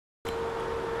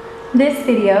This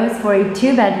video is for a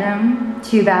 2-bedroom,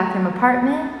 2-bathroom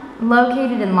apartment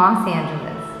located in Los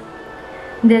Angeles.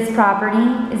 This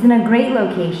property is in a great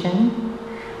location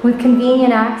with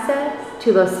convenient access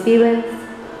to Los Feliz,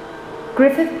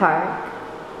 Griffith Park,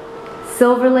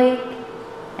 Silver Lake,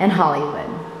 and Hollywood.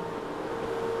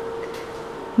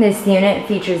 This unit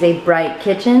features a bright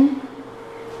kitchen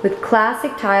with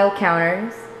classic tile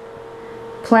counters,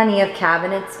 plenty of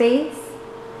cabinet space,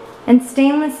 and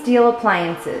stainless steel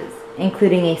appliances,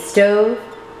 including a stove,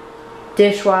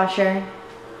 dishwasher,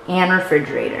 and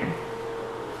refrigerator.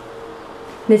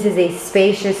 This is a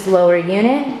spacious lower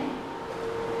unit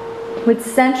with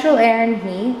central air and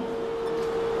heat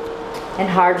and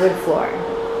hardwood floor.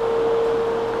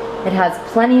 It has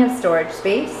plenty of storage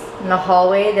space. In the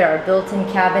hallway there are built-in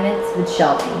cabinets with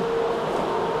shelving.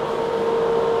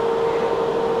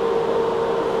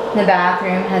 The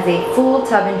bathroom has a full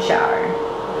tub and shower.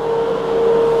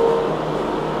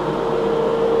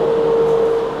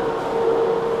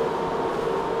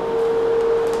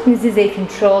 This is a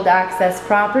controlled access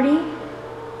property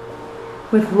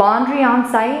with laundry on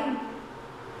site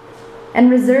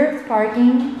and reserved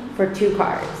parking for 2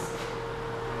 cars.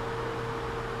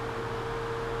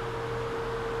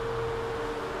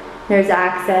 There's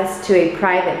access to a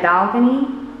private balcony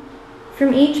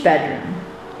from each bedroom.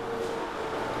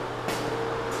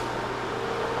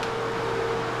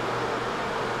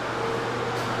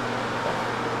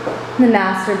 The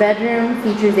master bedroom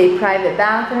features a private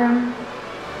bathroom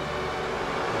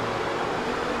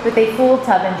with a full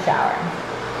tub and shower.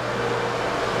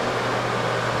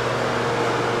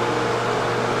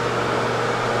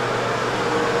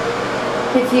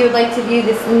 If you would like to view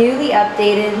this newly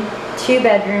updated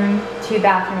 2-bedroom,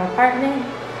 2-bathroom apartment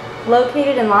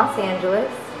located in Los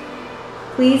Angeles,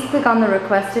 please click on the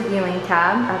Request a Viewing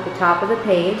tab at the top of the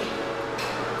page,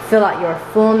 fill out your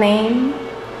full name,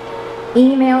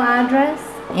 email address,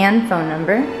 and phone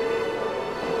number,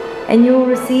 and you will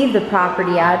receive the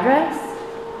property address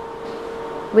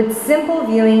with simple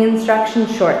viewing instructions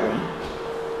shortly.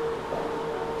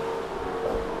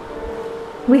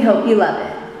 We hope you love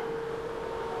it.